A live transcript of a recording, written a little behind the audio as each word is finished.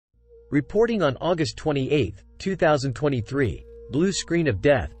Reporting on August 28, 2023, blue screen of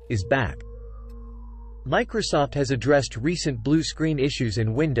death is back. Microsoft has addressed recent blue screen issues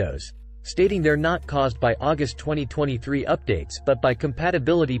in Windows, stating they're not caused by August 2023 updates but by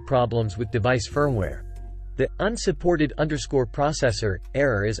compatibility problems with device firmware. The unsupported processor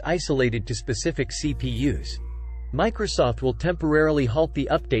error is isolated to specific CPUs. Microsoft will temporarily halt the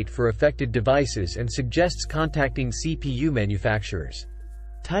update for affected devices and suggests contacting CPU manufacturers.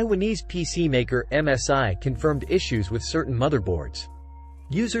 Taiwanese PC maker MSI confirmed issues with certain motherboards.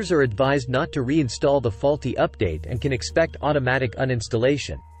 Users are advised not to reinstall the faulty update and can expect automatic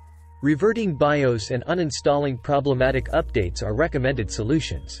uninstallation. Reverting BIOS and uninstalling problematic updates are recommended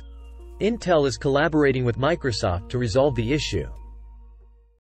solutions. Intel is collaborating with Microsoft to resolve the issue.